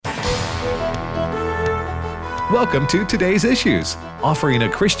Welcome to Today's Issues, offering a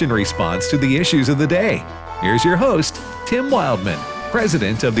Christian response to the issues of the day. Here's your host, Tim Wildman,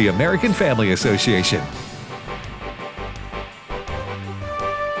 President of the American Family Association.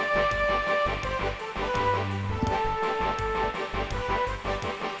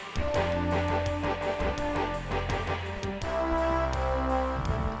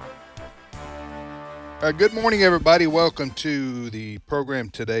 Good morning, everybody. Welcome to the program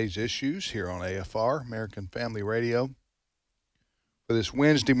Today's Issues here on AFR, American Family Radio. For this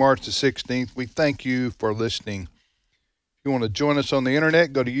Wednesday, March the 16th, we thank you for listening. If you want to join us on the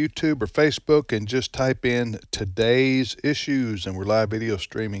internet, go to YouTube or Facebook and just type in Today's Issues, and we're live video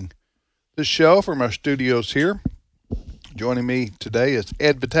streaming this show from our studios here. Joining me today is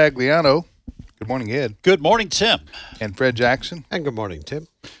Ed Vitagliano. Good morning, Ed. Good morning, Tim. And Fred Jackson. And good morning, Tim.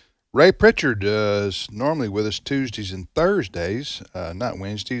 Ray Pritchard is normally with us Tuesdays and Thursdays, not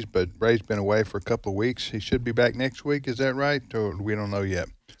Wednesdays, but Ray's been away for a couple of weeks. He should be back next week, is that right? Or we don't know yet.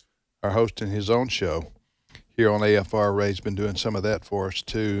 Our hosting his own show here on AFR. Ray's been doing some of that for us,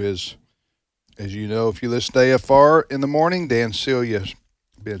 too. As you know, if you listen to AFR in the morning, Dan Celia's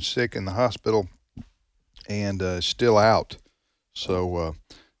been sick in the hospital and still out. So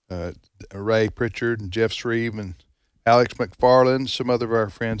Ray Pritchard and Jeff Shreve and Alex McFarland, some other of our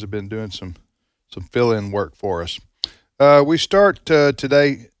friends have been doing some fill-in work for us. We start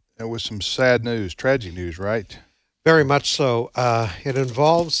today with some sad news, tragic news, right? Very much so. It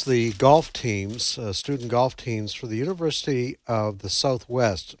involves the golf teams, student golf teams for the University of the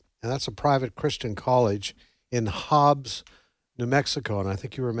Southwest, and that's a private Christian college in Hobbs, New Mexico, and I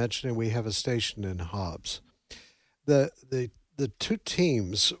think you were mentioning we have a station in Hobbs. The two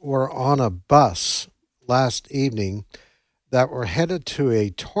teams were on a bus last evening that were headed to a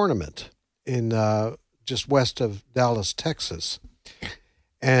tournament in just west of Dallas, Texas.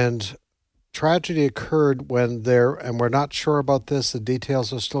 And tragedy occurred when and we're not sure about this, the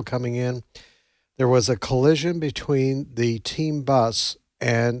details are still coming in. There was a collision between the team bus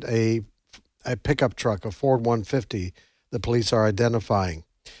and a pickup truck, a Ford 150, the police are identifying.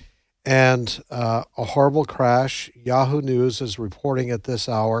 And a horrible crash. Yahoo News is reporting at this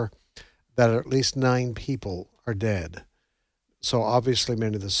hour that at least 9 people are dead. So obviously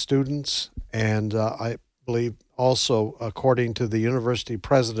many of the students, and I believe also, according to the university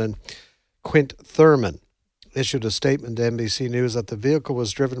president, Quint Thurman, issued a statement to NBC News that the vehicle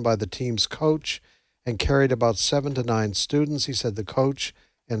was driven by the team's coach and carried about 7 to 9 students. He said the coach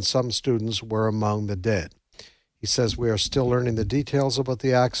and some students were among the dead. He says, we are still learning the details about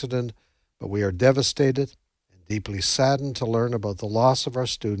the accident, but we are devastated and deeply saddened to learn about the loss of our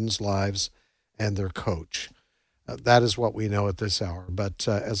students' lives and their coach. That is what we know at this hour. But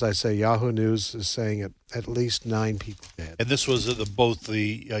as I say, Yahoo News is saying at least 9 people dead. And this was both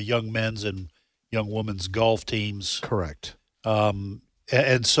the young men's and young women's golf teams. Correct. And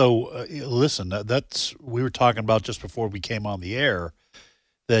so, listen, we were talking about just before we came on the air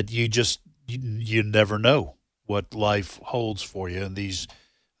that you never know what life holds for you. And these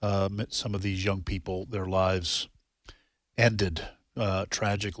some of these young people, their lives ended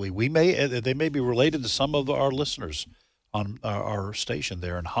tragically. They may be related to some of our listeners on our station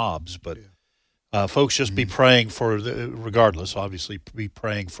there in Hobbs, but folks, just be praying for regardless, obviously, be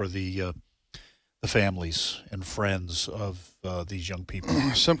praying for the families and friends of these young people.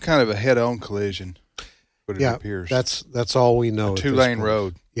 Some kind of a head-on collision, what it appears. That's all we know. A 2-lane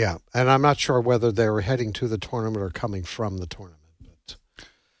road. Yeah, and I'm not sure whether they were heading to the tournament or coming from the tournament.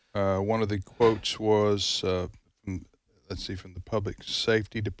 But one of the quotes was, from the Public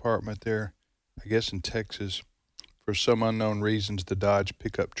Safety Department there, I guess in Texas, for some unknown reasons, the Dodge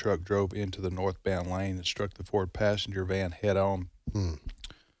pickup truck drove into the northbound lane and struck the Ford passenger van head-on.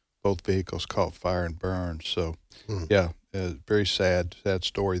 Both vehicles caught fire and burned. So, very sad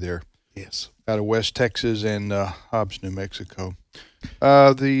story there. Yes. Out of West Texas and Hobbs, New Mexico.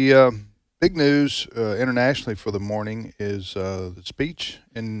 The big news internationally for the morning is the speech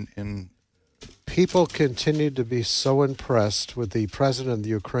in people continue to be so impressed with the president of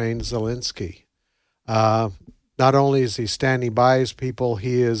Ukraine, Zelensky. Not only is he standing by his people,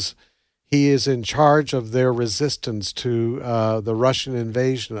 he is in charge of their resistance to the Russian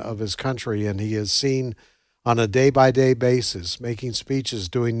invasion of his country, and he is seen on a day-by-day basis, making speeches,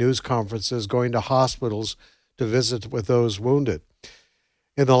 doing news conferences, going to hospitals to visit with those wounded.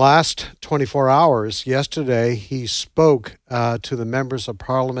 In the last 24 hours, yesterday, he spoke to the members of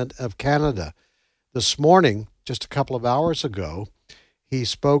Parliament of Canada. This morning, just a couple of hours ago, he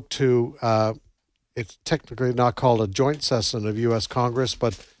spoke to, it's technically not called a joint session of U.S. Congress,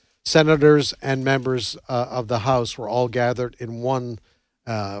 but senators and members of the House were all gathered in one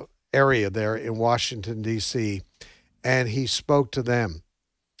area there in Washington, D.C., and he spoke to them.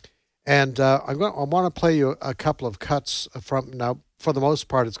 And I want to play you a couple of cuts from, now, for the most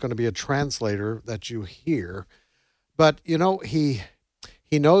part, it's going to be a translator that you hear. But, you know, he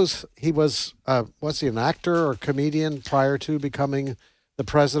knows he was he an actor or comedian prior to becoming the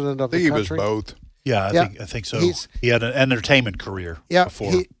president of the country? He was both. Yeah, I think so. He had an entertainment career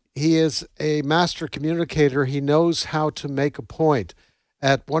before. He is a master communicator. He knows how to make a point.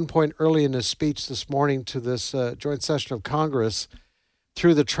 At one point early in his speech this morning to this joint session of Congress,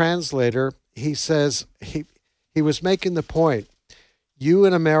 through the translator, he says he was making the point, you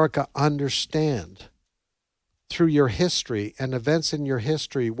in America understand through your history and events in your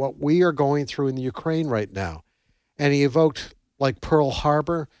history what we are going through in the Ukraine right now. And he evoked like Pearl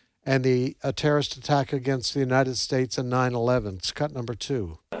Harbor and the terrorist attack against the United States in 9/11. It's cut number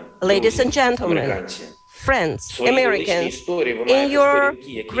 2. Ladies and gentlemen, friends, Americans, in your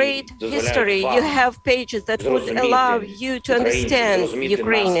great history, you have pages that would allow you to understand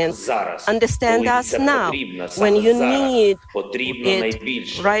Ukrainians. Understand us now, when you need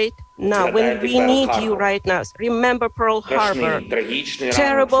it right now, when we need you right now. Remember Pearl Harbor,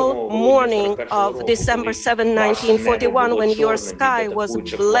 terrible morning of December 7, 1941, when your sky was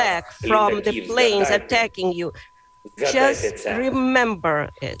black from the planes attacking you. Just remember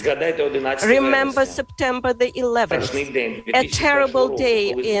it. Remember September the 11th, a terrible day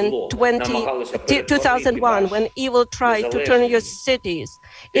in 2001 when evil tried to turn your cities,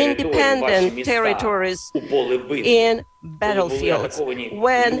 independent territories, in battlefields,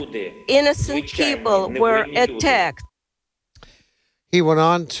 when innocent people were attacked. He went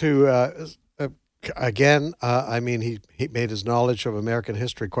on to, again, he made his knowledge of American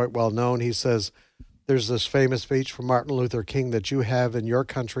history quite well known. He says, there's this famous speech from Martin Luther King that you have in your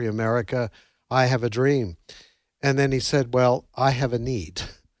country, America, I have a dream. And then he said, well, I have a need.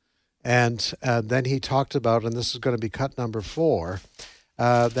 And then he talked about, and this is going to be cut number 4,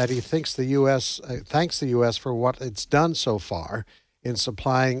 that he thanks the U.S. for what it's done so far in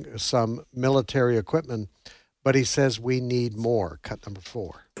supplying some military equipment. But he says we need more. Cut number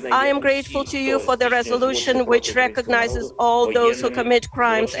 4. I am grateful to you for the resolution which recognizes all those who commit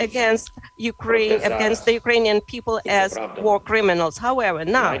crimes against Ukraine, against the Ukrainian people as war criminals. However,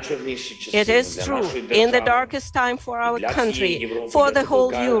 now, it is true, in the darkest time for our country, for the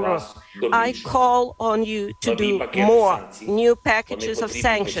whole Europe, I call on you to do more. New packages of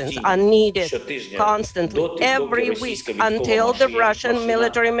sanctions are needed constantly, every week, until the Russian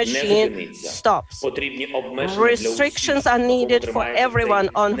military machine stops. Restrictions are needed for everyone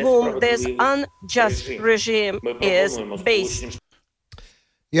on whom this unjust regime is based.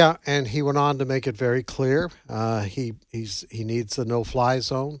 Yeah, and he went on to make it very clear. He needs the no-fly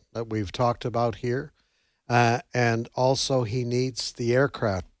zone that we've talked about here. And also he needs the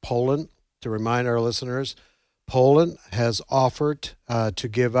aircraft. Poland, to remind our listeners, Poland has offered to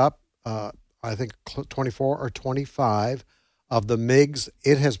give up, I think, 24 or 25 of the MiGs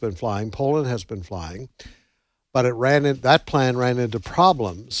it has been flying. Poland has been flying. But that plan ran into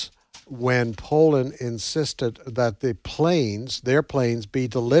problems when Poland insisted that their planes be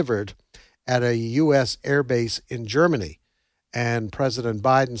delivered at a U.S. airbase in Germany. And President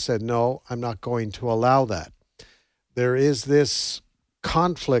Biden said, no, I'm not going to allow that. There is this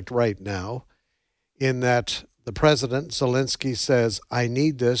conflict right now in that the president, Zelensky, says, I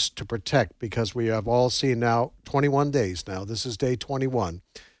need this to protect, because we have all seen now 21 days now. This is day 21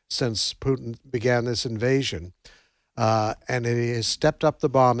 since Putin began this invasion. And it has stepped up the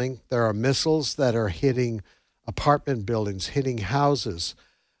bombing. There are missiles that are hitting apartment buildings, hitting houses.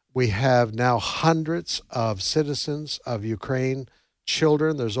 We have now hundreds of citizens of Ukraine,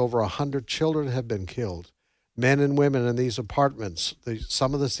 children. There's over 100 children have been killed, men and women in these apartments.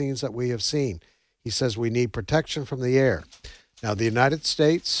 Some of the scenes that we have seen. He says we need protection from the air. Now, the United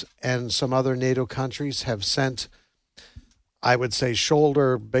States and some other NATO countries have sent, I would say,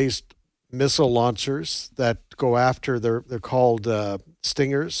 shoulder-based missile launchers that go after, they're called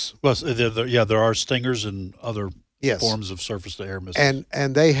Stingers. Well, there are Stingers and other forms of surface-to-air missiles.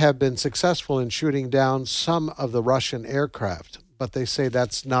 And they have been successful in shooting down some of the Russian aircraft, but they say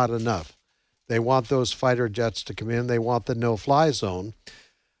that's not enough. They want those fighter jets to come in. They want the no-fly zone.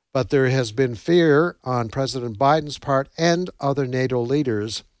 But there has been fear on President Biden's part and other NATO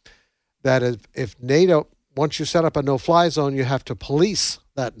leaders that if NATO, once you set up a no-fly zone, you have to police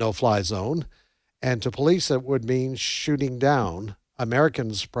that no-fly zone. And to police it would mean shooting down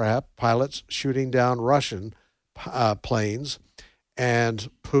Americans, perhaps, pilots shooting down Russian planes. And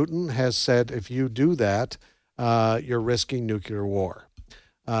Putin has said, if you do that, you're risking nuclear war.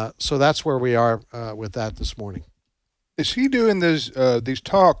 So that's where we are with that this morning. Is he doing these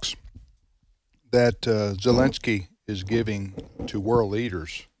talks that Zelensky is giving to world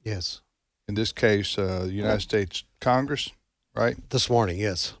leaders. Yes. In this case, the United States Congress, right? This morning,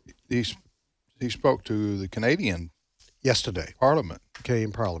 yes. He spoke to the Canadian Yesterday. Parliament.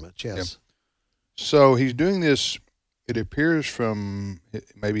 Canadian Parliament, yes. Yeah. So he's doing this, it appears, from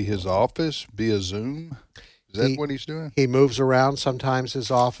maybe his office via Zoom. Is that what he's doing? He moves around, sometimes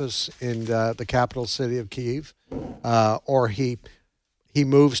his office in the capital city of Kyiv, or he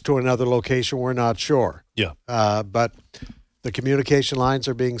moves to another location. We're not sure. Yeah. But the communication lines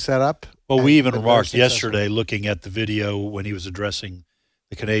are being set up. Well, we even remarked yesterday, looking at the video when he was addressing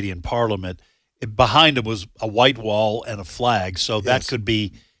the Canadian Parliament, behind him was a white wall and a flag, so that could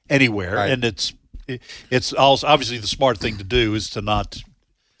be anywhere. Right. And it's also obviously the smart thing to do is to not,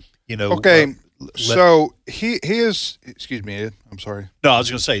 Okay, so he is. Excuse me, Ed. I'm sorry. No, I was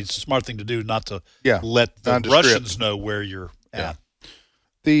going to say it's a smart thing to do not to let the Russians know where you're at.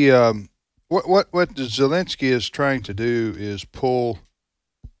 The what Zelensky is trying to do is pull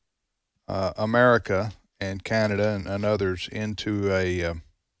America and Canada and others into a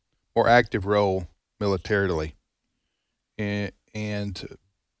more active role militarily, and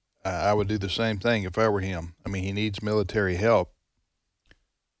I would do the same thing if I were him. I mean, he needs military help,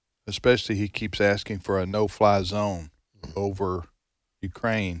 especially he keeps asking for a no-fly zone over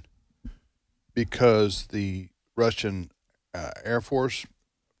Ukraine because the Russian Air Force,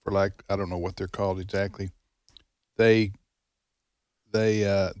 I don't know what they're called exactly, they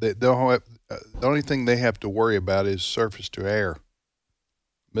don't have, the only thing they have to worry about is surface-to-air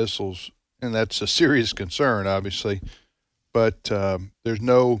missiles, and that's a serious concern, obviously. But there's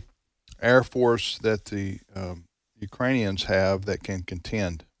no Air Force that the Ukrainians have that can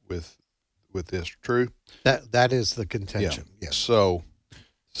contend with this. True? That is the contention. Yeah. Yes. So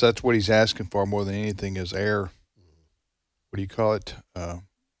that's what he's asking for more than anything is air. What do you call it?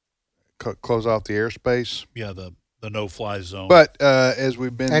 Close off the airspace. Yeah, the no-fly zone. But as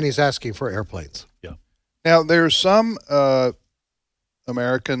we've been, and he's asking for airplanes. Yeah. Now there's some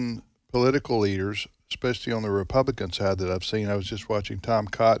American political leaders, especially on the Republican side, that I've seen. I was just watching Tom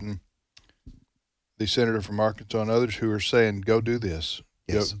Cotton, the senator from Arkansas, and others who are saying, "Go do this.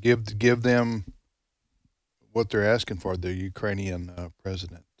 Yes. Give them what they're asking for." The Ukrainian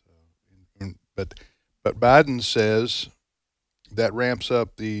president, but Biden says that ramps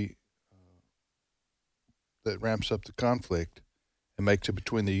up the conflict and makes it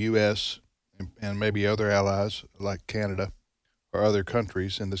between the U.S. and maybe other allies like Canada or other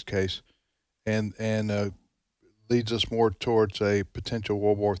countries in this case, and leads us more towards a potential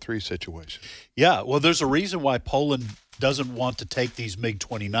World War III situation. Yeah, well, there's a reason why Poland doesn't want to take these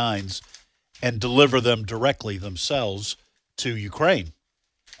MiG-29s and deliver them directly themselves to Ukraine.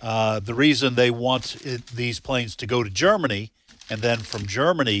 The reason they want these planes to go to Germany and then from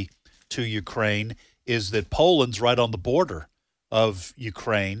Germany to Ukraine is that Poland's right on the border of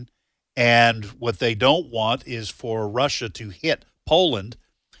Ukraine, and what they don't want is for Russia to hit Poland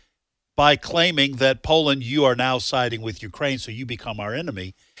by claiming that Poland, you are now siding with Ukraine, so you become our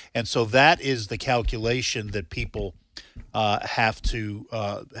enemy. And so that is the calculation that people have to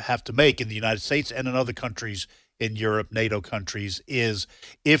make in the United States and in other countries in Europe, NATO countries, is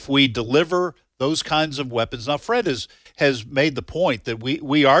if we deliver those kinds of weapons. Now, Fred has made the point that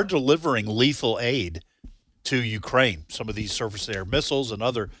we are delivering lethal aid to Ukraine, some of these surface-to-air missiles and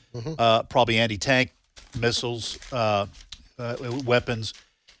other probably anti-tank missiles, weapons.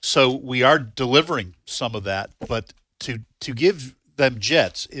 So we are delivering some of that, but to give them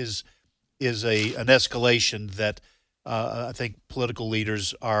jets is an escalation that I think political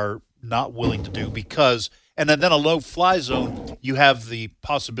leaders are not willing to do because, and then a low-fly zone, you have the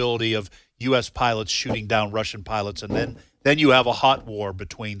possibility of U.S. pilots shooting down Russian pilots, and then you have a hot war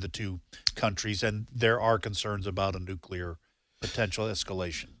between the two countries, and there are concerns about a nuclear potential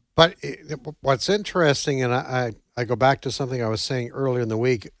escalation. But what's interesting, and I go back to something I was saying earlier in the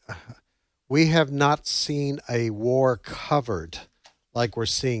week, we have not seen a war covered like we're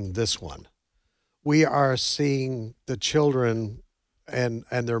seeing this one. We are seeing the children and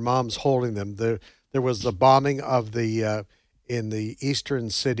their moms holding them. There was the bombing of in the eastern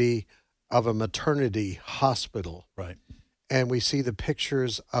city of a maternity hospital. Right. And we see the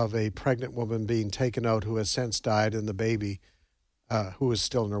pictures of a pregnant woman being taken out who has since died, and the baby who is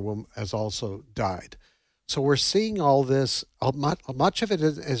still in her womb has also died. So we're seeing all this. Much of it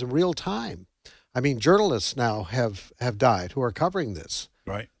is real time. I mean, journalists now have died who are covering this.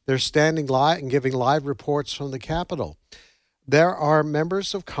 Right. They're standing live and giving live reports from the Capitol. There are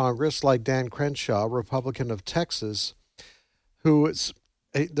members of Congress like Dan Crenshaw, Republican of Texas,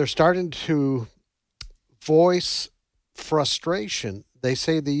 they're starting to voice frustration. They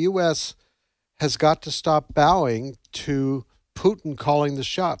say the U.S. has got to stop bowing to Putin calling the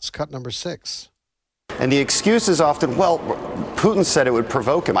shots. Cut number 6. And the excuse is often, well, Putin said it would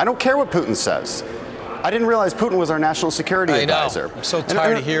provoke him. I don't care what Putin says. I didn't realize Putin was our national security advisor. I'm so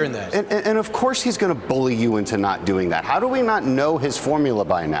tired of hearing that. And of course he's going to bully you into not doing that. How do we not know his formula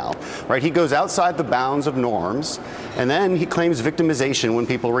by now? Right? He goes outside the bounds of norms, and then he claims victimization when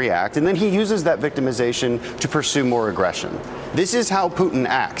people react, and then he uses that victimization to pursue more aggression. This is how Putin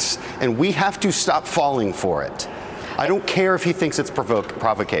acts, and we have to stop falling for it. I don't care if he thinks it's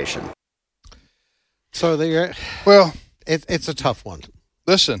provocation. So Well, it's a tough one.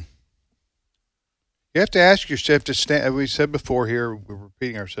 listen. You have to ask yourself to stand. As we said before here, we're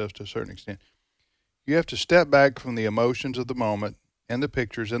repeating ourselves to a certain extent. You have to step back from the emotions of the moment and the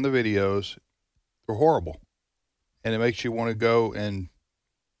pictures and the videos. They're horrible. And it makes you want to go and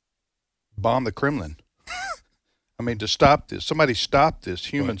bomb the Kremlin. I mean, to stop this. Somebody stop this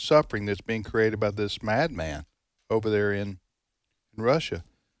human suffering that's being created by this madman over there in Russia.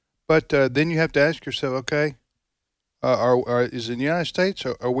 But then you have to ask yourself, okay, is in the United States,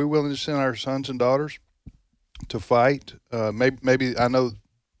 are we willing to send our sons and daughters to fight? Maybe I know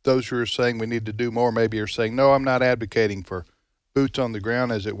those who are saying we need to do more maybe are saying, no, I'm not advocating for boots on the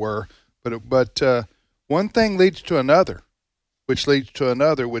ground, as it were. But one thing leads to another, which leads to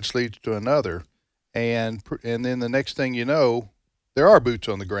another, which leads to another. And then the next thing you know, there are boots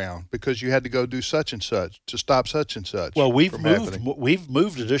on the ground because you had to go do such and such to stop such and such. Well, we've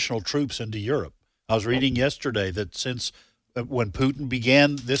moved additional troops into Europe. I was reading yesterday that since when Putin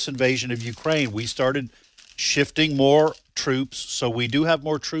began this invasion of Ukraine, we started shifting more troops. So we do have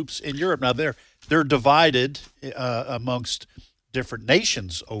more troops in Europe. Now, they're divided amongst different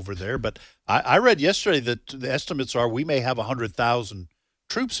nations over there. But I read yesterday that the estimates are we may have 100,000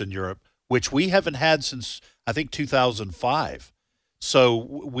 troops in Europe, which we haven't had since, I think, 2005.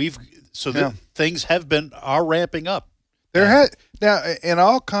 So things are ramping up. Now, in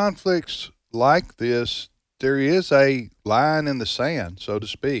all conflicts like this, there is a line in the sand, so to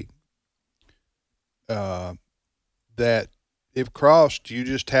speak, that if crossed, you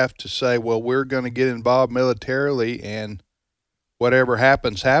just have to say, well, we're going to get involved militarily, and whatever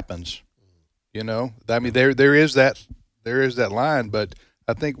happens, happens. You know, I mean, there is that line, but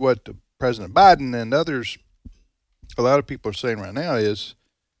I think what President Biden and others, a lot of people are saying right now is,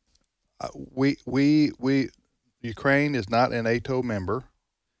 Ukraine is not an NATO member.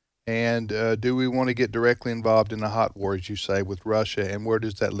 And do we want to get directly involved in a hot war, as you say, with Russia? And where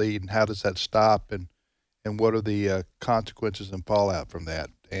does that lead? And how does that stop? And what are the consequences and fallout from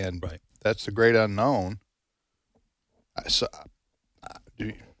that? And that's the great unknown. That's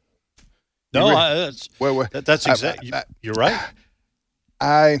exactly. You're right.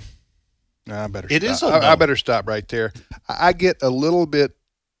 I better. It stop. is unknown. I better stop right there. I get a little bit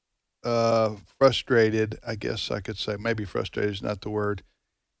frustrated. I guess I could say maybe frustrated is not the word.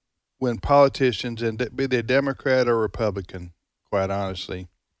 When politicians, and be they Democrat or Republican, quite honestly,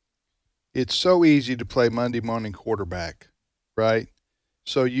 it's so easy to play Monday morning quarterback, right?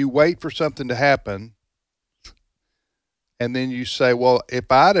 So you wait for something to happen, and then you say, well,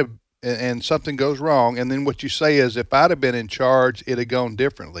 if I'd have, and something goes wrong, and then what you say is, if I'd have been in charge, it'd have gone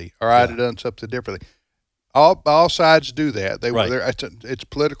differently, or I'd have done something differently. All sides do that. It's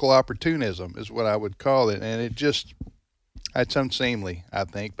political opportunism is what I would call it, and it's unseemly, I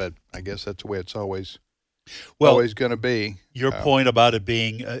think, but I guess that's the way it's always going to be. Your point about it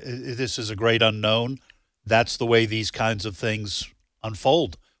being this is a great unknown, that's the way these kinds of things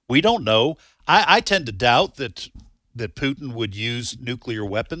unfold. We don't know. I tend to doubt that Putin would use nuclear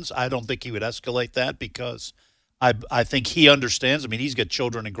weapons. I don't think he would escalate that because I think he understands. I mean, he's got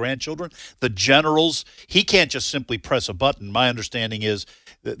children and grandchildren. The generals, he can't just simply press a button. My understanding is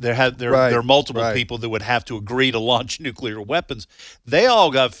that there are multiple people that would have to agree to launch nuclear weapons. They all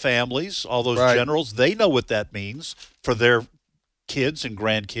got families, all those generals. They know what that means for their kids and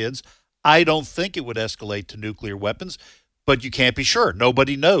grandkids. I don't think it would escalate to nuclear weapons, but you can't be sure.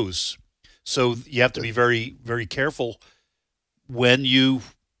 Nobody knows. So you have to be very, very careful when you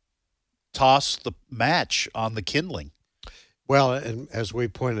toss the match on the kindling. Well, and as we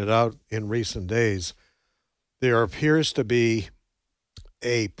pointed out in recent days, there appears to be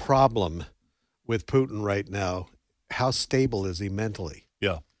a problem with Putin right now. How stable is he mentally?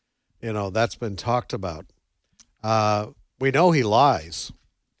 Yeah. You know, that's been talked about. We know he lies.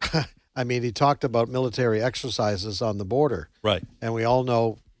 I mean, he talked about military exercises on the border. Right. And we all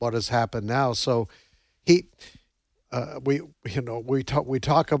know what has happened now. So we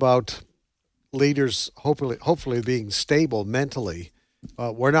talk about leaders hopefully being stable mentally.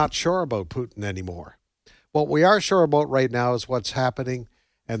 We're not sure about Putin anymore. What we are sure about right now is what's happening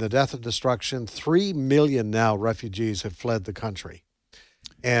and the death and destruction. 3 million now refugees have fled the country.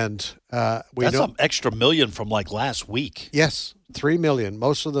 And we That's know some extra million from like last week. Yes, 3 million.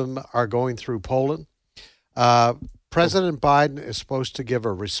 Most of them are going through Poland. President Biden is supposed to give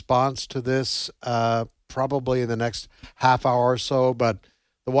a response to this probably in the next half hour or so, but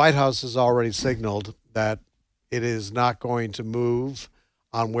the White House has already signaled that it is not going to move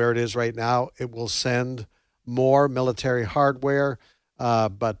on where it is right now. It will send more military hardware,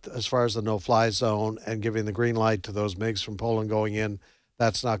 but as far as the no-fly zone and giving the green light to those MiGs from Poland going in,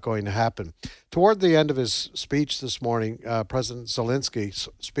 that's not going to happen. Toward the end of his speech this morning, President Zelensky's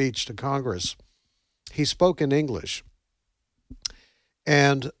speech to Congress, he spoke in English.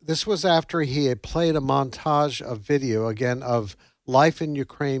 And this was after he had played a montage of video, again, of life in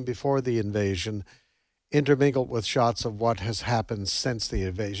Ukraine before the invasion, intermingled with shots of what has happened since the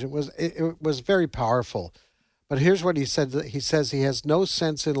invasion. It was very powerful. But here's what he said. He says he has no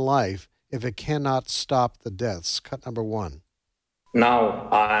sense in life if it cannot stop the deaths. Cut number 1. Now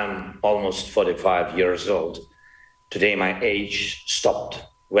I'm almost 45 years old. Today my age stopped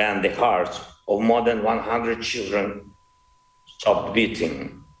when the hearts of more than 100 children stopped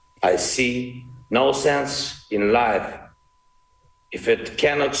beating. I see no sense in life if it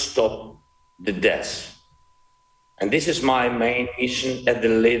cannot stop the death. And this is my main mission as the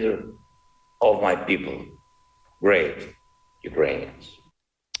leader of my people, great Ukrainians.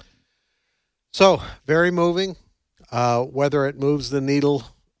 So, very moving. Whether it moves the needle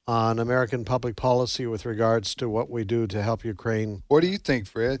on American public policy with regards to what we do to help Ukraine. What do you think,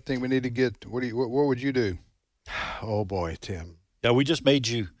 Fred? I think we need to get. What would you do? Oh boy, Tim. Yeah, we just made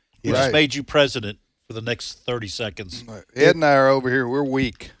you. We Right. just made you president for the next 30 seconds. Ed and I are over here. We're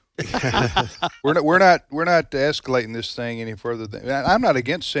weak. We're not escalating this thing any further. I'm not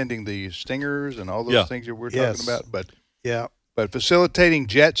against sending the Stingers and all those things that we're talking about, but Yeah. But facilitating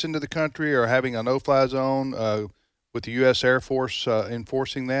jets into the country or having a no-fly zone with the U.S. Air Force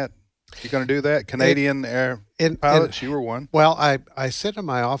enforcing that, you going to do that? Canadian air pilots, you were one. Well, I sit in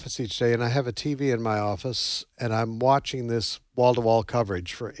my office each day, and I have a TV in my office, and I'm watching this wall-to-wall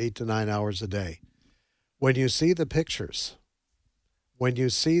coverage for 8 to 9 hours a day. When you see the pictures, when you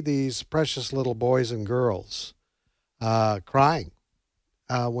see these precious little boys and girls crying,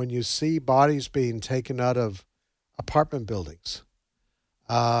 when you see bodies being taken out of apartment buildings,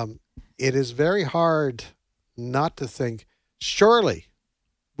 it is very hard not to think, surely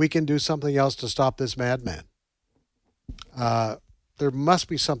we can do something else to stop this madman. There must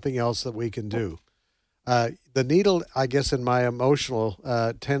be something else that we can do. The needle, I guess, in my emotional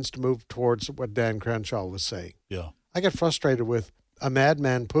tends to move towards what Dan Crenshaw was saying. Yeah. I get frustrated with a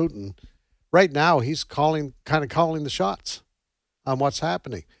madman Putin. Right now, he's calling the shots on what's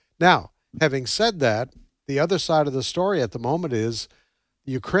happening. Now, having said that, the other side of the story at the moment is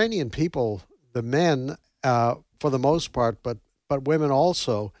the Ukrainian people, the men, for the most part, but women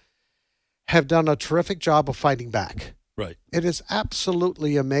also, have done a terrific job of fighting back. Right. It is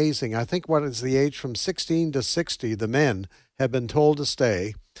absolutely amazing. I think what is the age from 16 to 60, the men have been told to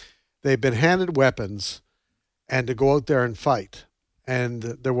stay. They've been handed weapons and to go out there and fight. And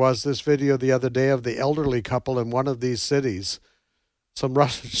there was this video the other day of the elderly couple in one of these cities. Some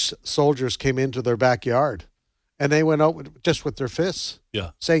Russian soldiers came into their backyard, and they went out just with their fists,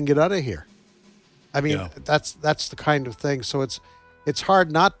 saying, "Get out of here." I mean, that's the kind of thing. So it's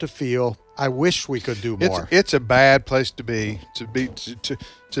hard not to feel, I wish we could do more. It's a bad place to be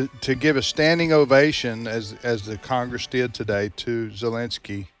to give a standing ovation as the Congress did today to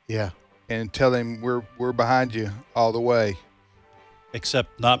Zelensky. Yeah. And tell him we're behind you all the way.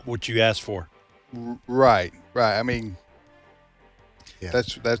 Except not what you asked for. Right. I mean, yeah.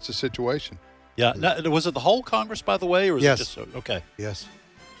 that's the situation. Yeah. Now, was it the whole Congress, by the way, or was it just okay? Yes.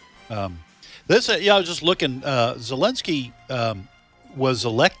 I was just looking. Zelensky was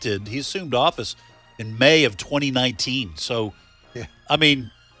elected. He assumed office in May of 2019. So, I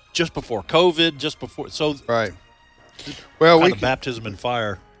mean, just before COVID, so right. Well, kind of baptism in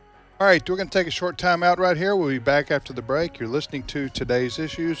fire. All right, we're going to take a short time out right here. We'll be back after the break. You're listening to Today's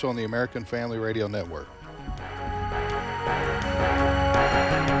Issues on the American Family Radio Network.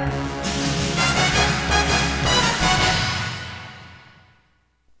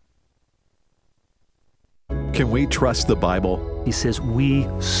 Can we trust the Bible? He says, we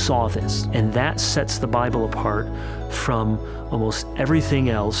saw this. And that sets the Bible apart from almost everything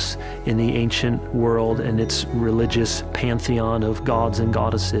else in the ancient world and its religious pantheon of gods and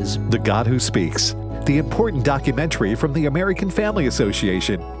goddesses. The God Who Speaks, the important documentary from the American Family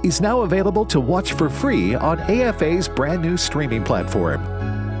Association, is now available to watch for free on AFA's brand new streaming platform.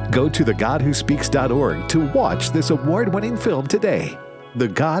 Go to thegodwhospeaks.org to watch this award-winning film today.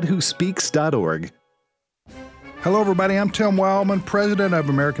 thegodwhospeaks.org. Hello, everybody. I'm Tim Wildman, president of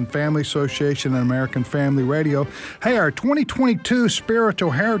American Family Association and American Family Radio. Hey, our 2022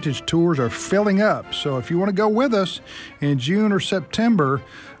 Spiritual Heritage Tours are filling up. So if you want to go with us in June or September,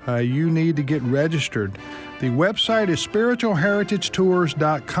 you need to get registered. The website is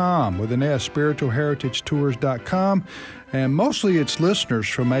spiritualheritagetours.com with an S, spiritualheritagetours.com. And mostly it's listeners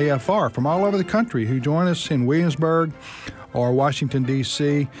from AFR from all over the country who join us in Williamsburg or Washington,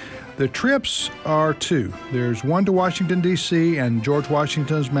 D.C. The trips are two. There's one to Washington, D.C. and George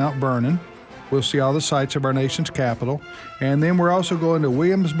Washington's Mount Vernon. We'll see all the sites of our nation's capital. And then we're also going to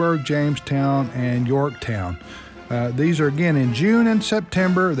Williamsburg, Jamestown, and Yorktown. These are, again, in June and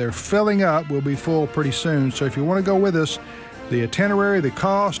September. They're filling up. We'll be full pretty soon. So if you want to go with us, the itinerary, the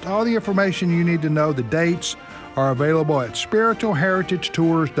cost, all the information you need to know, the dates are available at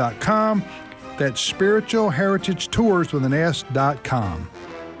spiritualheritagetours.com. That's spiritualheritagetours with an S.com.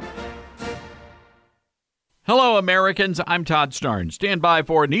 Hello, Americans. I'm Todd Starnes. Stand by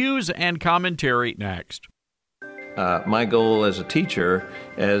for news and commentary next. My goal as a teacher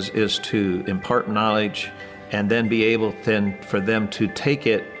is to impart knowledge and then be able then for them to take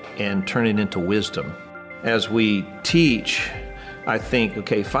it and turn it into wisdom. As we teach, I think,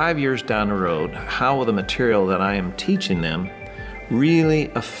 okay, 5 years down the road, how will the material that I am teaching them really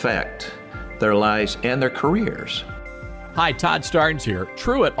affect their lives and their careers? Hi, Todd Starnes here.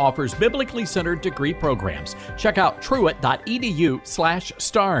 Truett offers biblically centered degree programs. Check out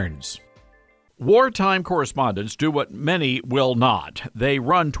truett.edu/Starnes. Wartime correspondents do what many will not. They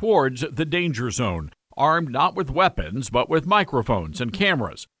run towards the danger zone, armed not with weapons, but with microphones and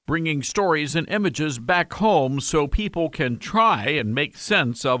cameras, bringing stories and images back home so people can try and make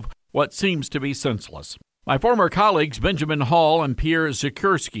sense of what seems to be senseless. My former colleagues Benjamin Hall and Pierre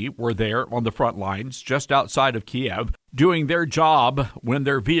Zikursky were there on the front lines just outside of Kiev, doing their job when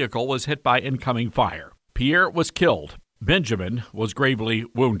their vehicle was hit by incoming fire. Pierre was killed. Benjamin was gravely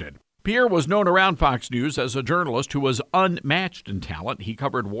wounded. Pierre was known around Fox News as a journalist who was unmatched in talent. He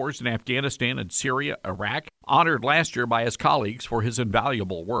covered wars in Afghanistan and Syria, Iraq, honored last year by his colleagues for his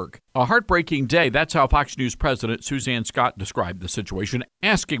invaluable work. A heartbreaking day, that's how Fox News President Suzanne Scott described the situation,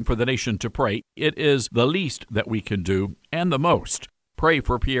 asking for the nation to pray. It is the least that we can do, and the most. Pray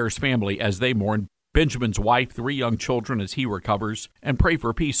for Pierre's family as they mourn, Benjamin's wife, 3 young children as he recovers, and pray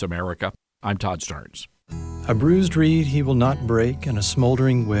for peace, America. I'm Todd Starnes. A bruised reed he will not break, and a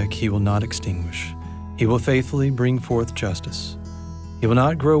smoldering wick he will not extinguish. He will faithfully bring forth justice. He will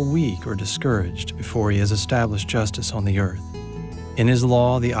not grow weak or discouraged before he has established justice on the earth. In his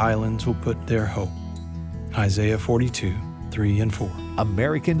law the islands will put their hope. Isaiah 42, 3 and 4.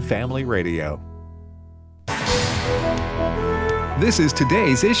 American Family Radio. This is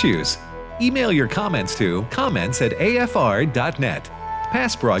today's issues. Email your comments to comments@afr.net.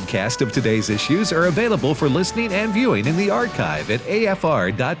 Past broadcasts of today's issues are available for listening and viewing in the archive at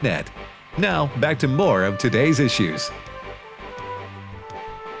afr.net. Now, back to more of today's issues.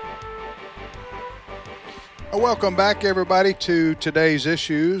 Welcome back, everybody, to today's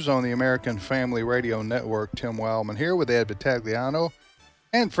issues on the American Family Radio Network. Tim Wildman here with Ed Vitagliano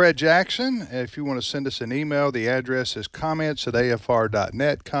and Fred Jackson. If you want to send us an email, the address is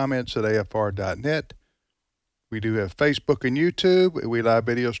comments@afr.net, comments@afr.net. We do have Facebook and YouTube. We live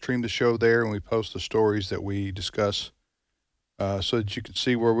video stream the show there, and we post the stories that we discuss so that you can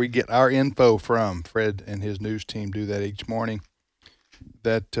see where we get our info from. Fred and his news team do that each morning.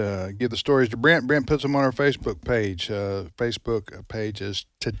 That give the stories to Brent. Brent puts them on our Facebook page. Facebook page is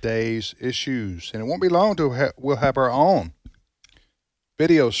Today's Issues. And it won't be long until we'll have our own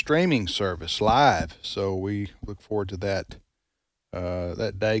video streaming service live. So we look forward to that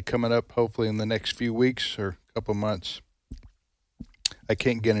day coming up, hopefully in the next few weeks or couple months. I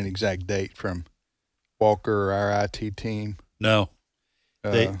can't get an exact date from Walker or our IT team. No,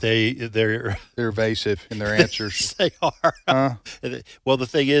 they're evasive in their answers. They are. Well, the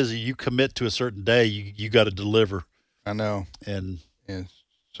thing is, you commit to a certain day, you got to deliver. I know, and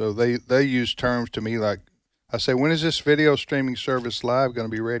so they use terms to me like, I say, when is this video streaming service live going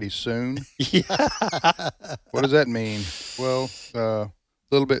to be ready? Soon. Yeah. What does that mean? Well, a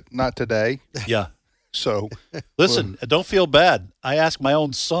little bit, not today. Yeah. So, listen, don't feel bad. I asked my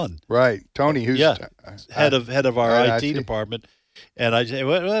own son. Right. Tony, who's head of our IT department. And I say,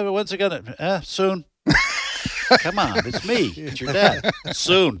 when's it going to, soon. Come on, it's me. It's your dad.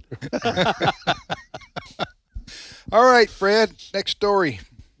 Soon. All right, Fred, next story.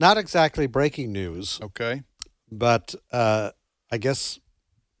 Not exactly breaking news. Okay. But I guess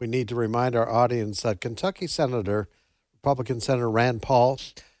we need to remind our audience that Kentucky Republican Senator Rand Paul,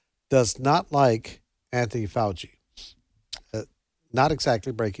 does not like Anthony Fauci. not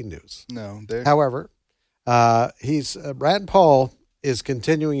exactly breaking news. No. However, Rand Paul is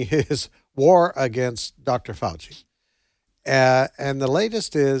continuing his war against Dr. Fauci. And the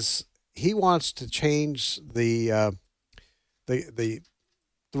latest is he wants to change the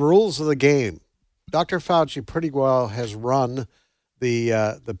rules of the game. Dr. Fauci pretty well has run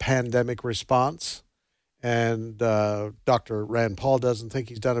the pandemic response, and Dr. Rand Paul doesn't think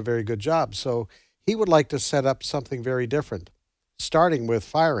he's done a very good job. So he would like to set up something very different, starting with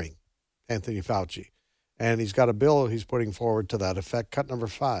firing Anthony Fauci. And he's got a bill he's putting forward to that effect, cut number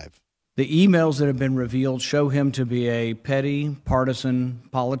 5. The emails that have been revealed show him to be a petty, partisan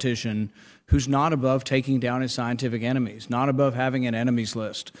politician who's not above taking down his scientific enemies, not above having an enemies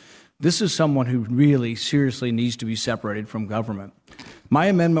list. This is someone who really seriously needs to be separated from government. My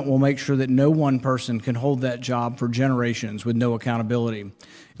amendment will make sure that no one person can hold that job for generations with no accountability.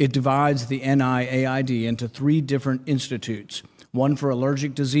 It divides the NIAID into 3 different institutes, one for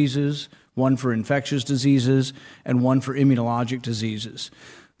allergic diseases, one for infectious diseases, and one for immunologic diseases.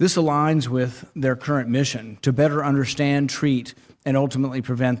 This aligns with their current mission to better understand, treat, and ultimately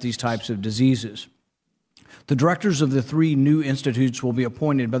prevent these types of diseases. The directors of the 3 new institutes will be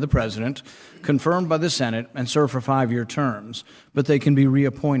appointed by the President, confirmed by the Senate, and serve for 5-year terms, but they can be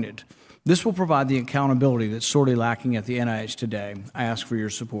reappointed. This will provide the accountability that's sorely lacking at the NIH today. I ask for your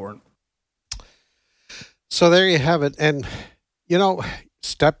support. So there you have it. And,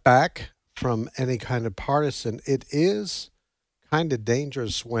 step back from any kind of partisan. It is kind of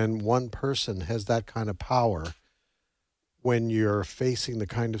dangerous when one person has that kind of power when you're facing the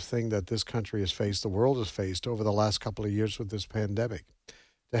kind of thing that this country has faced, the world has faced over the last couple of years with this pandemic.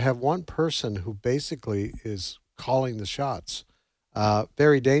 To have one person who basically is calling the shots,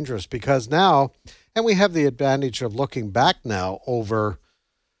 very dangerous, because now, and we have the advantage of looking back now over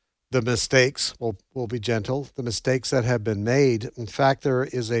the mistakes, we'll be gentle, the mistakes that have been made. In fact, there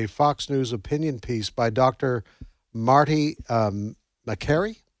is a Fox News opinion piece by Dr. Marty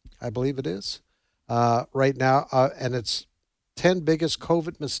Makary, I believe it is, right now, and it's 10 biggest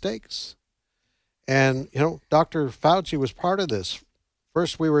COVID mistakes. And, Dr. Fauci was part of this.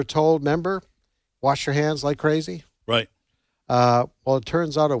 First, we were told, remember, wash your hands like crazy. Right. Well, it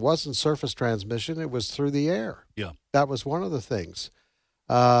turns out it wasn't surface transmission. It was through the air. Yeah. That was one of the things.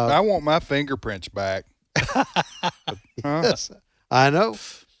 I want my fingerprints back. Yes, I know.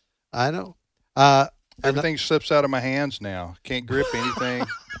 Everything slips out of my hands now. Can't grip anything.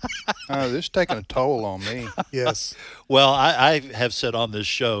 This is taking a toll on me. Yes. Well, I have said on this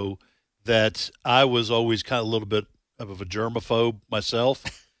show that I was always kind of a little bit of a germaphobe myself.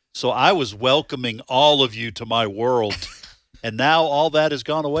 So I was welcoming all of you to my world. And now all that has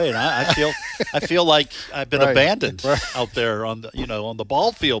gone away, and I feel like I've been abandoned out there on the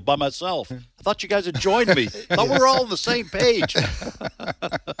ball field by myself. I thought you guys had joined me. I thought we were all on the same page.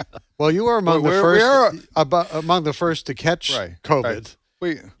 Well, you were among the first to catch COVID.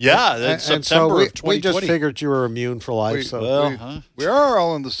 In September of 2020. We just figured you were immune for life. We are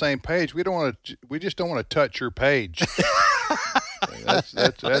all on the same page. We just don't want to touch your page.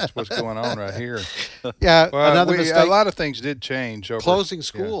 That's what's going on right here. Yeah, another mistake. A lot of things did change. Closing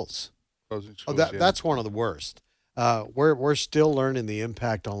schools. Yeah. Closing schools. That's one of the worst. We're still learning the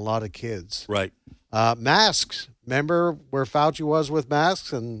impact on a lot of kids. Right. Masks. Remember where Fauci was with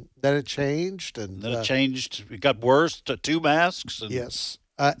masks, and then it changed, and then it changed. It got worse to 2 masks. Yes.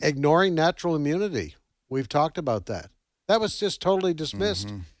 Ignoring natural immunity. We've talked about that. That was just totally dismissed.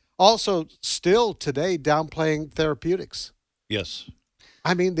 Mm-hmm. Also, still today, downplaying therapeutics. Yes.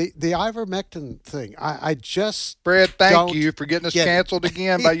 I mean, the ivermectin thing, I just Brad, thank you for getting us canceled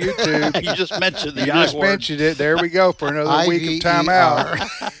again by YouTube. You just mentioned the You just mentioned it. There we go for another week of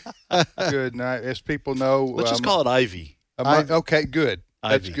timeout. Good night. As people know. Let's just call it Ivy. Okay, good.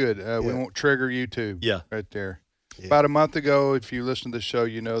 Ivy. That's good. We won't trigger YouTube. Yeah. Right there. Yeah. About a month ago, if you listen to the show,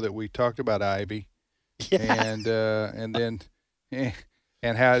 you know that we talked about Ivy. Yeah. And then...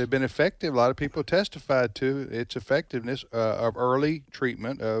 and how it had been effective. A lot of people testified to its effectiveness of early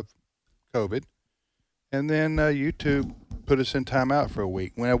treatment of COVID. And then YouTube put us in timeout for a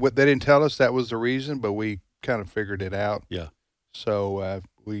week. They didn't tell us that was the reason, but we kind of figured it out. Yeah. So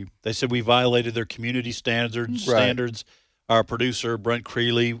they said we violated their community standards. Right. Our producer, Brent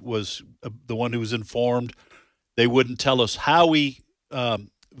Creeley, was the one who was informed. They wouldn't tell us how we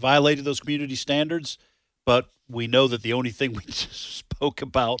violated those community standards, but we know that the only thing we spoke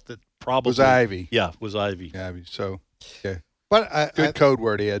about that probably was Ivy. Yeah, was Ivy. Ivy. So, yeah. But good code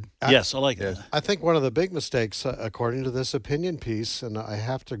word, Ed. Yes, I like that. I think one of the big mistakes, according to this opinion piece, and I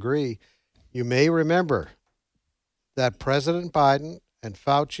have to agree, you may remember that President Biden and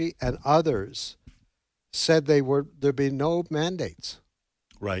Fauci and others said there'd be no mandates.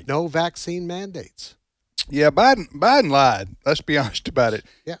 Right. No vaccine mandates. Yeah, Biden lied. Let's be honest about it.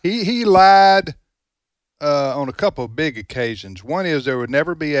 Yeah. He lied on a couple of big occasions. One is there would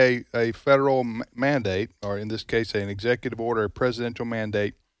never be a federal mandate, or in this case, an executive order, a presidential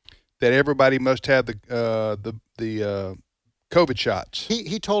mandate, that everybody must have the COVID shots.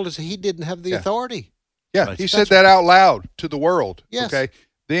 He told us he didn't have the authority. Yeah, Right. he said that out loud to the world. Yes. Okay.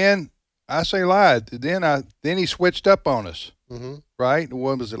 Then I say lied. Then he switched up on us. Mm-hmm. Right?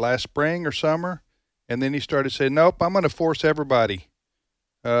 What was it, last spring or summer? And then he started saying, "Nope, I'm going to force everybody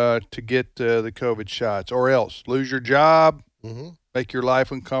to get the COVID shots, or else lose your job, make your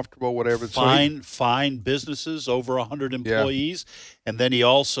life uncomfortable, whatever." Fine businesses over 100 employees, and then he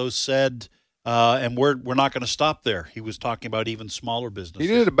also said, and we're not going to stop there. He was talking about even smaller businesses.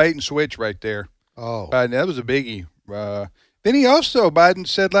 He did a bait and switch right there. Oh, that was a biggie. Then he also, Biden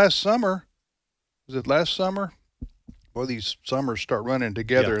said last summer, was it last summer? Well, these summers start running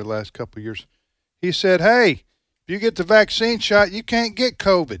together the last couple of years. He said, "Hey, if you get the vaccine shot, you can't get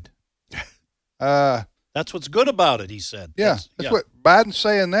COVID." That's what's good about it, he said. Yeah, that's what Biden's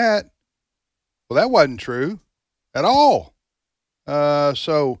saying that. Well, that wasn't true at all.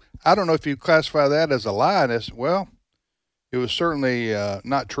 So I don't know if you classify that as a lie. Well, it was certainly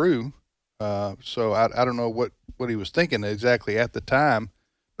not true. So I don't know what he was thinking exactly at the time.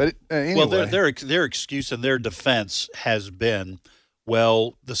 But anyway. Well, their excuse and their defense has been,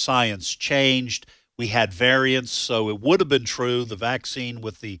 well, the science changed. We had variants, so it would have been true. The vaccine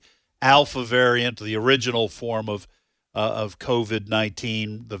with the Alpha variant, the original form of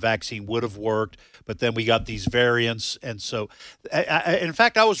COVID-19, the vaccine would have worked. But then we got these variants. And so, in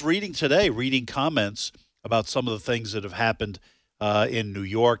fact, I was reading comments about some of the things that have happened in New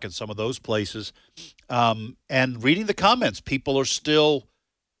York and some of those places. And reading the comments, people are still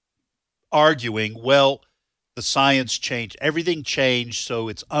arguing, well, the science changed. Everything changed, so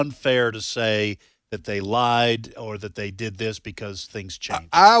it's unfair to say that they lied or that they did this because things changed.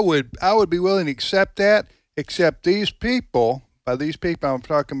 I would be willing to accept that, except these people, by these people I'm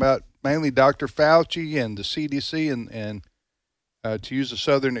talking about mainly Dr. Fauci and the CDC and to use a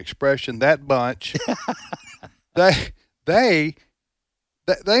Southern expression, that bunch, they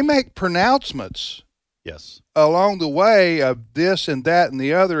make pronouncements. Yes. Along the way of this and that and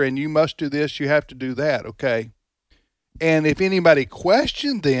the other, and you must do this, you have to do that, okay? And if anybody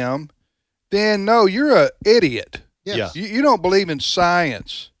questioned them, then no, you're an idiot. yes. Yeah. You don't believe in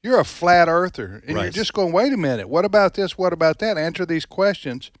science. You're a flat earther. And Right. you're just going, wait a minute, what about this? What about that? Answer these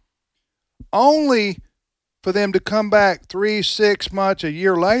questions. Only for them to come back 3, 6 months, a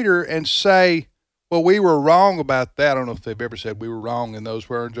year later and say, well, we were wrong about that. I don't know if they've ever said we were wrong in those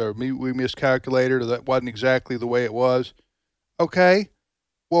words, or we miscalculated, or that wasn't exactly the way it was. Okay.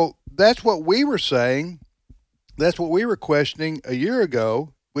 Well, that's what we were saying. That's what we were questioning a year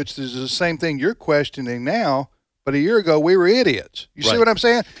ago, which is the same thing you're questioning now. But a year ago, we were idiots. You see Right. what I'm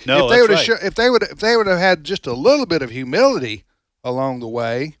saying? No, if they that's right. if they would have had just a little bit of humility along the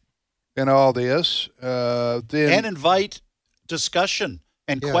way in all this, then And invite discussion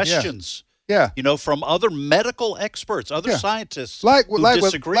and questions. Yeah. You know, from other medical experts, other scientists like who with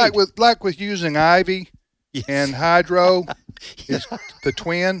disagreed. like with using Ivy and Hydro, is the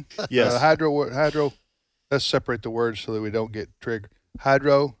twin. Yes. Hydro. Let's separate the words so that we don't get triggered.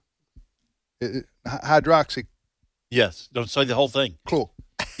 Hydro, hydroxy. Yes. Don't say the whole thing. Cool.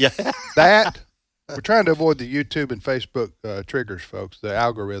 Yeah. That we're trying to avoid the YouTube and Facebook triggers, folks. The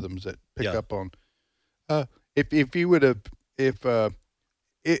algorithms that pick Yeah. up on. If you would have if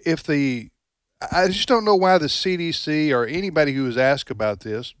the I just don't know why the CDC or anybody who was asked about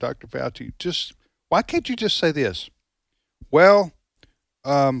this, Dr. Fauci, why can't you just say this? Well,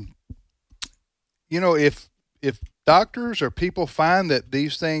 if doctors or people find that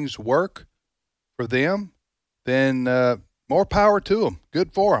these things work for them, then more power to them.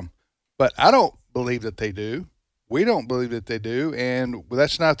 Good for them. But I don't believe that they do. We don't believe that they do, and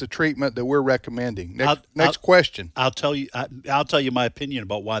that's not the treatment that we're recommending. Next question. I'll tell you my opinion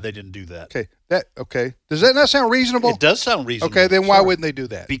about why they didn't do that. Okay. Does that not sound reasonable? It does sound reasonable. Okay, then why wouldn't they do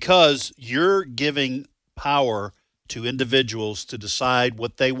that? Because you're giving power to individuals to decide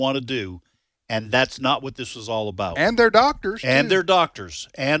what they want to do, and that's not what this was all about. And their doctors. And too. their doctors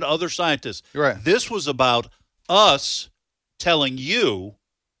and other scientists. You're right. This was about us telling you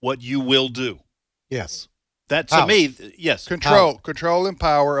what you will do. Yes. That to me, yes. Control and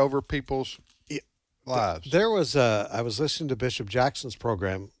power over people's lives. There was I was listening to Bishop Jackson's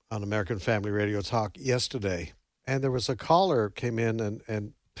program on American Family Radio Talk yesterday, and there was a caller came in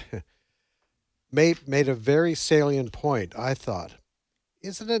and made a very salient point, I thought.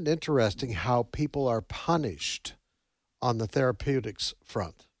 isn't it interesting how people are punished on the therapeutics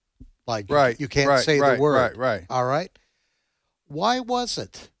front? Like, you can't say the word. Right. All right. Why was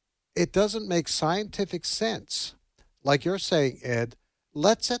it? It doesn't make scientific sense. Like you're saying, Ed,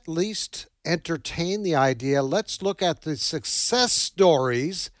 let's at least entertain the idea. Let's look at the success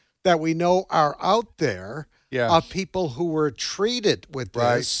stories that we know are out there of people who were treated with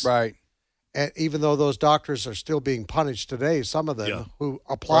this. Right. And even though those doctors are still being punished today, some of them who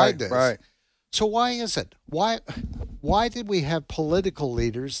applied this. Right. So why is it? Why did we have political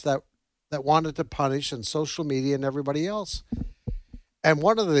leaders that wanted to punish, and social media and everybody else? And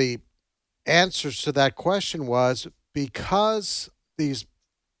one of the answers to that question was because these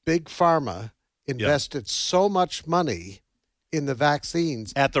big pharma invested so much money in the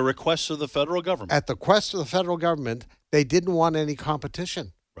vaccines. At the request of the federal government. At the request of the federal government, they didn't want any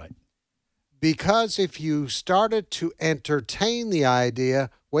competition. Right. Because if you started to entertain the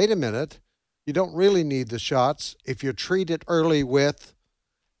idea, wait a minute, you don't really need the shots if you treat it early with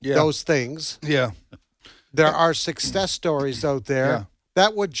those things. Yeah. There are success stories out there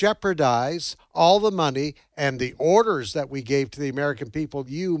that would jeopardize all the money and the orders that we gave to the American people.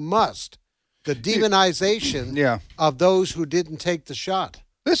 You must. The demonization of those who didn't take the shot.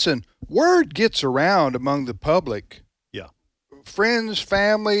 Listen, word gets around among the public. Yeah. Friends,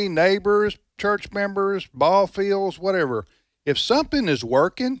 family, neighbors, church members, ball fields, whatever. If something is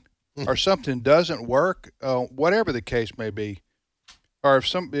working or something doesn't work, whatever the case may be, or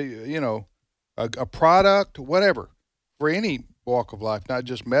if a product, whatever, for any walk of life, not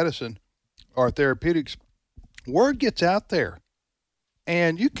just medicine or therapeutics, word gets out there.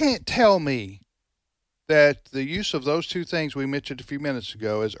 And you can't tell me that the use of those two things we mentioned a few minutes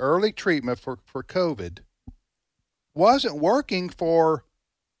ago as early treatment for COVID wasn't working for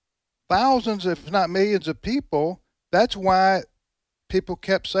thousands, if not millions of people. That's why people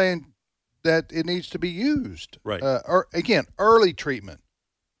kept saying that it needs to be used. Right. Or again, early treatment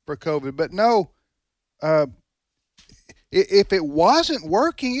for COVID. But no, if it wasn't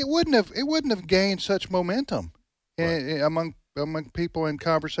working, it wouldn't have gained such momentum among people in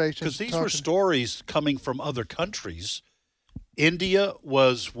conversations. Because these were stories coming from other countries. India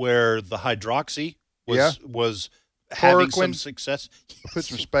was where the hydroxy was having some success. Put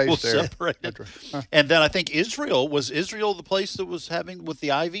some space there. Separated. And then I think Israel the place that was having with the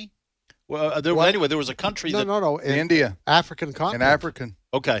IV? Well, there was a country No. India. African continent. In African.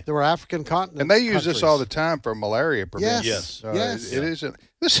 Okay. There were African continent. And they use countries. this all the time for malaria prevention. Yes. Yes.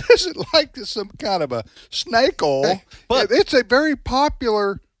 This isn't like some kind of a snake oil. But it's a very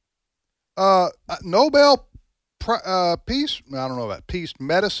popular Nobel peace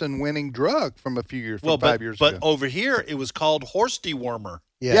medicine winning drug from a few years, 5 years ago. But over here, it was called horse dewormer.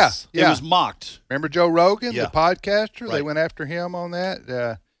 Yes. It was mocked. Remember Joe Rogan, Yeah. the podcaster? Right. They went after him on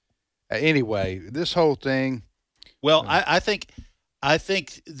that. Anyway, this whole thing. Well, I think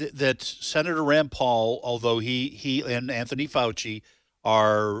that Senator Rand Paul, although he and Anthony Fauci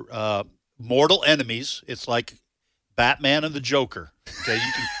are mortal enemies, it's like Batman and the Joker. Okay,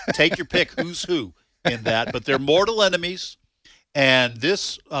 you can take your pick who's who in that, but they're mortal enemies. And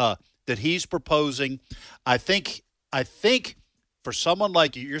this that he's proposing, I think for someone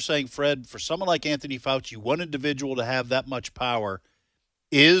like you're saying, Fred, for someone like Anthony Fauci, one individual to have that much power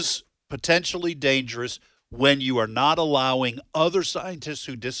is potentially dangerous when you are not allowing other scientists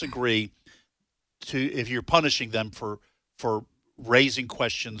who disagree if you're punishing them for raising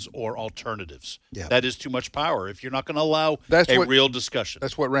questions or alternatives. Yeah. That is too much power. If you're not going to allow real discussion.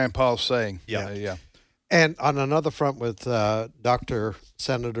 That's what Rand Paul's saying. Yeah. And on another front with Dr.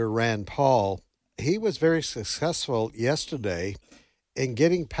 Senator Rand Paul, he was very successful yesterday in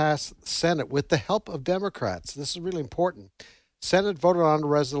getting past the Senate with the help of Democrats. This is really important. Senate voted on a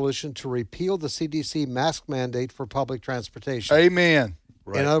resolution to repeal the CDC mask mandate for public transportation. Amen.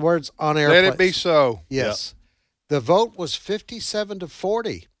 Right. In other words, on airplanes. Let it be so. Yes. The vote was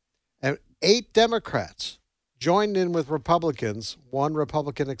 57-40, and 8 Democrats joined in with Republicans, one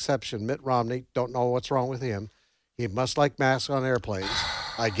Republican exception, Mitt Romney. Don't know what's wrong with him. He must like masks on airplanes,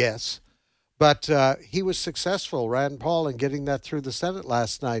 I guess. But he was successful, Rand Paul, in getting that through the Senate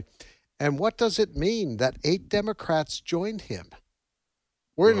last night. And what does it mean that 8 Democrats joined him?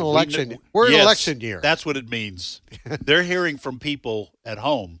 We're in an election. We're in election year. That's what it means. They're hearing from people at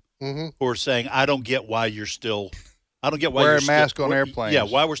home who are saying, "I don't get why you're still wearing masks on airplanes." Yeah,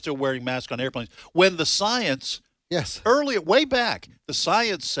 why we're still wearing masks on airplanes when the science, way back, the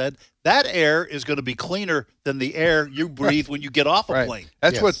science said that air is going to be cleaner than the air you breathe when you get off a plane.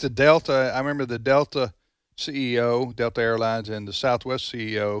 That's what the Delta. I remember the Delta CEO, Delta Airlines, and the Southwest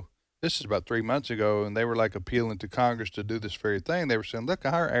CEO this is about 3 months ago, and they were like appealing to Congress to do this very thing. They were saying, look,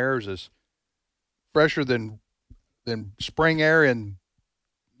 our air is fresher than spring air in,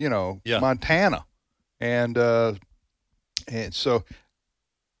 Montana. And so,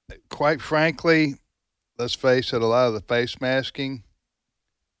 quite frankly, let's face it, a lot of the face masking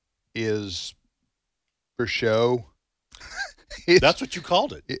is for show. That's what you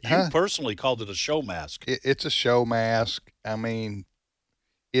called it. You personally called it a show mask. It's a show mask. I mean,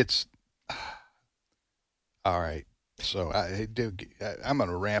 it's all right. So I'm going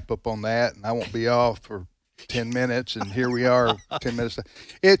to ramp up on that, and I won't be off for 10 minutes. And here we are, 10 minutes.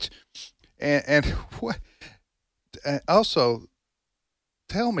 And what? Also,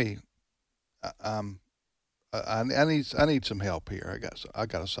 tell me, I need some help here. I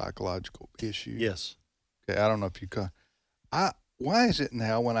got a psychological issue. Yes. Okay. I don't know if you can. Why is it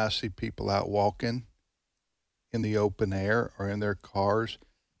now when I see people out walking in the open air or in their cars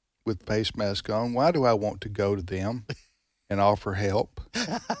with face masks on, why do I want to go to them and offer help?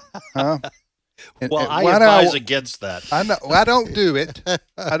 Huh? Well, I advise against that. I know. I don't do it.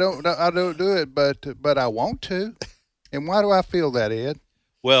 I don't do it, but I want to. And why do I feel that, Ed?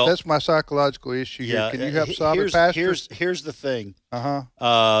 Well, that's my psychological issue here. Can you help solve it, Pastor? Here's the thing.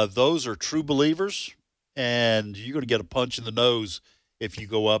 Those are true believers, and you're going to get a punch in the nose if you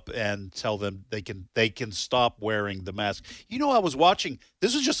go up and tell them they can stop wearing the mask. I was watching.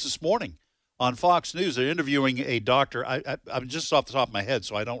 This was just this morning on Fox News. They're interviewing a doctor. I'm just off the top of my head,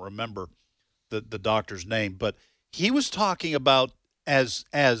 so I don't remember the doctor's name, but he was talking about as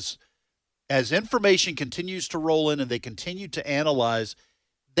information continues to roll in and they continue to analyze,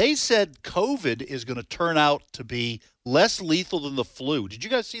 they said COVID is going to turn out to be less lethal than the flu. Did you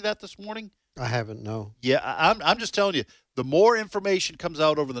guys see that this morning? I haven't, no. Yeah, I'm just telling you, the more information comes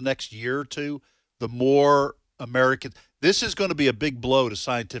out over the next year or two, the more Americans. This is going to be a big blow to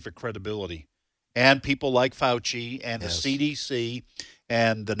scientific credibility. And people like Fauci and the CDC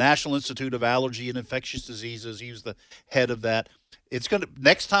and the National Institute of Allergy and Infectious Diseases, he's the head of that. It's going to,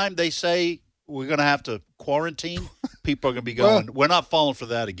 next time they say we're going to have to quarantine, people are going to be going, we're not falling for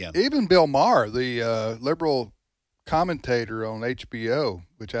that again. Even Bill Maher, the liberal commentator on HBO,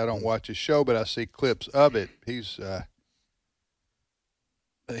 which I don't watch his show, but I see clips of it. He's a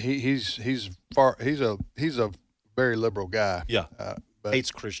very liberal guy. Yeah, but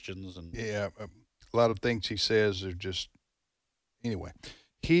hates Christians and a lot of things he says are just anyway.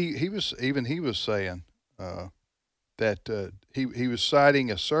 He was saying that he was citing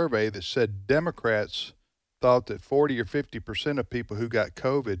a survey that said Democrats thought that 40 or 50% of people who got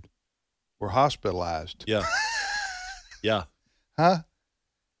COVID were hospitalized. Yeah. Yeah. Huh?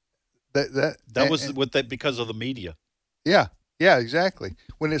 That was because of the media. Yeah. Yeah, exactly.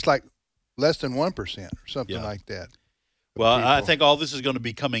 When it's like less than 1% or something like that. Well, I think all this is going to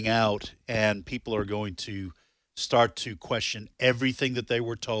be coming out, and people are going to start to question everything that they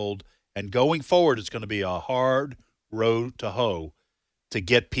were told. And going forward, it's going to be a hard road to hoe to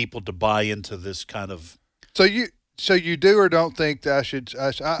get people to buy into this kind of. So you do or don't think that I should?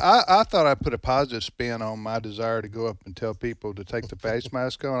 I thought I put a positive spin on my desire to go up and tell people to take the face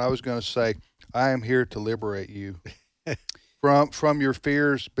mask on. I was going to say, I am here to liberate you from your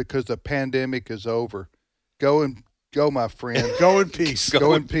fears because the pandemic is over. Go, my friend. Go in peace.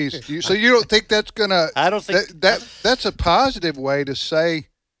 Go in peace. So you don't think that's gonna? I don't think that's a positive way to say,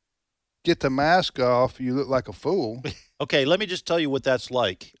 get the mask off. You look like a fool. Okay, let me just tell you what that's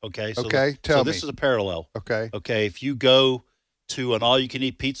like. Okay. So tell me. This is a parallel. Okay. Okay, if you go to an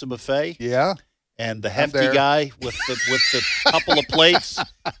all-you-can-eat pizza buffet. Yeah. And the hefty guy with the couple of plates,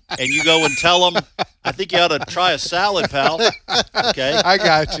 and you go and tell him, I think you ought to try a salad, pal. Okay, I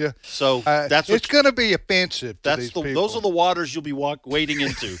got you. So that's it's going to be offensive. Those are the waters you'll be wading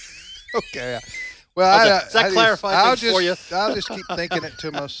into. Okay. Well, does that clarify things for you? I'll just keep thinking it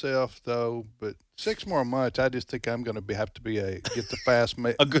to myself, though. But 6 more months, I just think I'm going to have to be a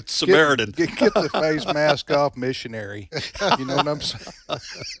good Samaritan. Get the face mask off missionary. You know what I'm saying?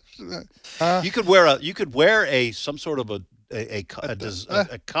 You could wear some sort of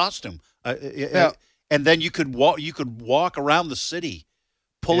a costume, and then you could walk around the city,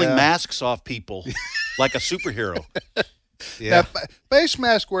 pulling masks off people like a superhero. Yeah, now, face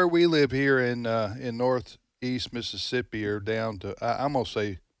mask where we live here in northeast Mississippi are down to I'm gonna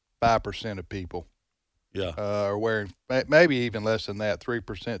say 5% of people. Yeah, are wearing maybe even less than that, 3%,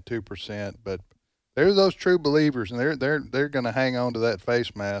 2%. But there's those true believers, and they're gonna hang on to that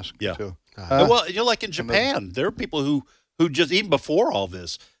face mask. Yeah. Well, you're like in Japan. There are people who just even before all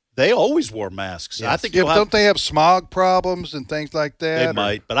this, They always wore masks. Yes. I think don't they have smog problems and things like that? They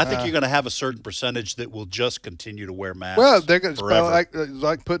might, but I think you're going to have a certain percentage that will just continue to wear masks. Well, they're going to forever.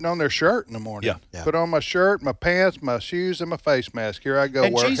 like putting on their shirt in the morning. Yeah. Put on my shirt, my pants, my shoes, and my face mask. Here I go.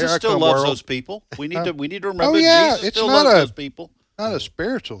 And Jesus Here I still come, loves world. those people. We need to remember it's Jesus still not loves those people. Not a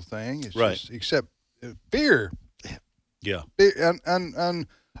spiritual thing. It's Right. just, except fear. Yeah.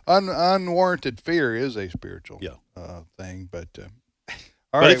 Unwarranted fear is a spiritual thing. But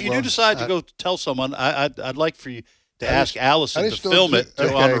all but right, if you do decide to go tell someone, I'd like for you to ask Allison to film it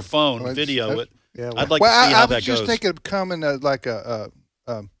on her phone, video it. Yeah, I'd like to see how that goes. I was just thinking of becoming like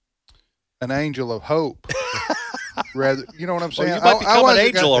an angel of hope. Rather, you know what I'm saying? Well, you might become an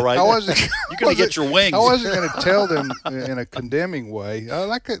angel, all right. You're going to get your wings. I wasn't going to tell them in a condemning way.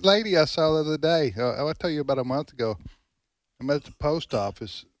 Like a lady I saw the other day. I'll tell you about a month ago. I'm at the post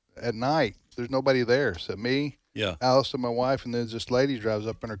office at night. There's nobody there except me, Allison, my wife, and then this lady drives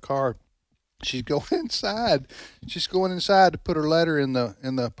up in her car. She's going inside. She's going inside to put her letter in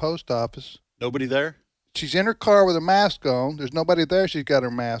the post office. Nobody there? She's in her car with a mask on. There's nobody there. She's got her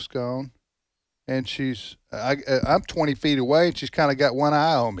mask on. And I'm 20 feet away, and she's kind of got one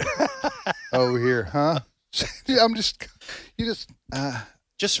eye on me over here, huh?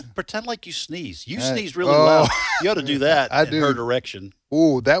 Just pretend like you sneeze. You sneeze really loud. You ought to do that in her direction.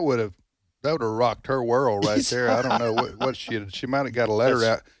 Ooh, that would have rocked her world right there. I don't know what she might have got a letter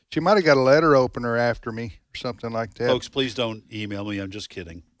out. She might have got a letter opener after me or something like that. Folks, please don't email me. I'm just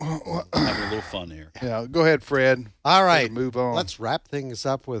kidding. I'm having a little fun here. Yeah, go ahead, Fred. All right. Move on. Let's wrap things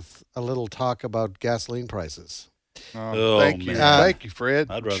up with a little talk about gasoline prices. Thank you. Thank you, Fred.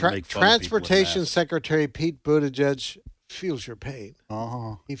 I'd rather make fun Transportation Secretary Pete Buttigieg feels your pain.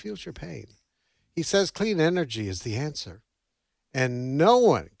 Uh-huh. He feels your pain. He says clean energy is the answer. And no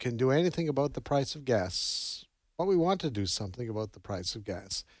one can do anything about the price of gas. But we want to do something about the price of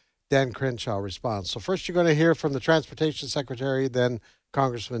gas. Dan Crenshaw responds. So first you're going to hear from the Transportation Secretary, then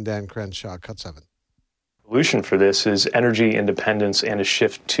Congressman Dan Crenshaw. Cut 7. Solution for this is energy independence and a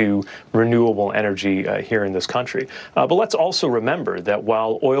shift to renewable energy here in this country. But let's also remember that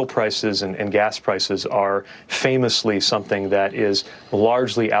while oil prices and gas prices are famously something that is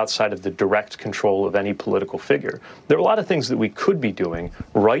largely outside of the direct control of any political figure, there are a lot of things that we could be doing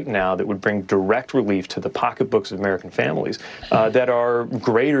right now that would bring direct relief to the pocketbooks of American families that are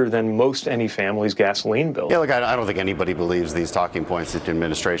greater than most any family's gasoline bill. Yeah, look, I don't think anybody believes these talking points that the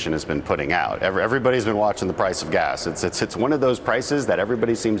administration has been putting out. Everybody's been watching the price of gas. It's one of those prices that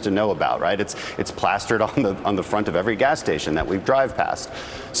everybody seems to know about, right? It's plastered on the front of every gas station that we drive past.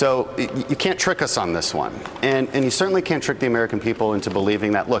 So you can't trick us on this one, and you certainly can't trick the American people into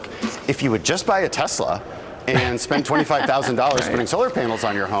believing that. Look, if you would just buy a Tesla and spend $25,000 putting solar panels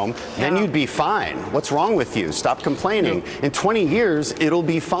on your home, then you'd be fine. What's wrong with you? Stop complaining. In 20 years, it'll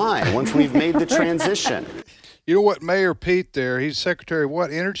be fine once we've made the transition. You know what, Mayor Pete there, he's Secretary of what,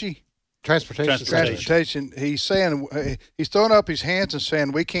 Energy? Transportation. He's saying, he's throwing up his hands and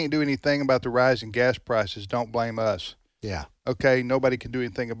saying, we can't do anything about the rise in gas prices. Don't blame us. Yeah. Okay, nobody can do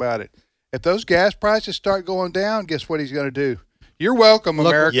anything about it. If those gas prices start going down, guess what he's going to do? You're welcome,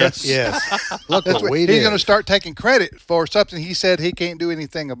 America. Yes. Look what we he's did. going to start taking credit for something he said he can't do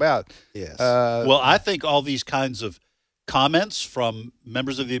anything about. Yes. Well, I think all these kinds of comments from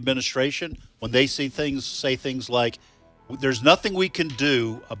members of the administration, when they say things like, there's nothing we can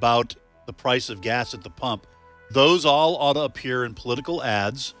do about the price of gas at the pump, those all ought to appear in political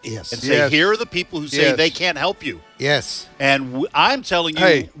ads. Yes. And say, here are the people who say they can't help you. Yes. And I'm telling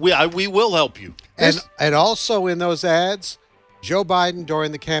you, we will help you. And also in those ads, Joe Biden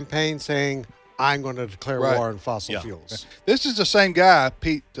during the campaign saying, I'm going to declare war on fossil fuels. This is the same guy,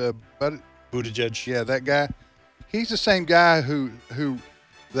 Pete Buttigieg. Yeah, that guy. He's the same guy who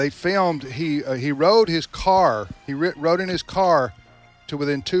they filmed. He rode his car. He rode in his car to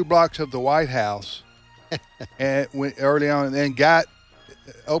within 2 blocks of the White House, and went early on, and then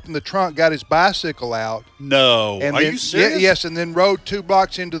opened the trunk, got his bicycle out. No, and are you serious? Yes, and then rode 2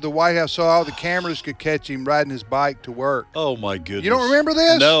 blocks into the White House so all the cameras could catch him riding his bike to work. Oh my goodness! You don't remember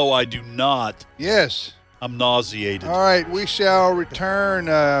this? No, I do not. Yes, I'm nauseated. All right, we shall return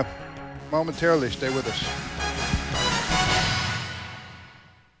momentarily. Stay with us.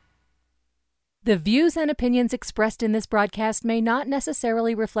 The views and opinions expressed in this broadcast may not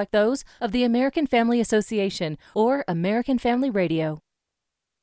necessarily reflect those of the American Family Association or American Family Radio.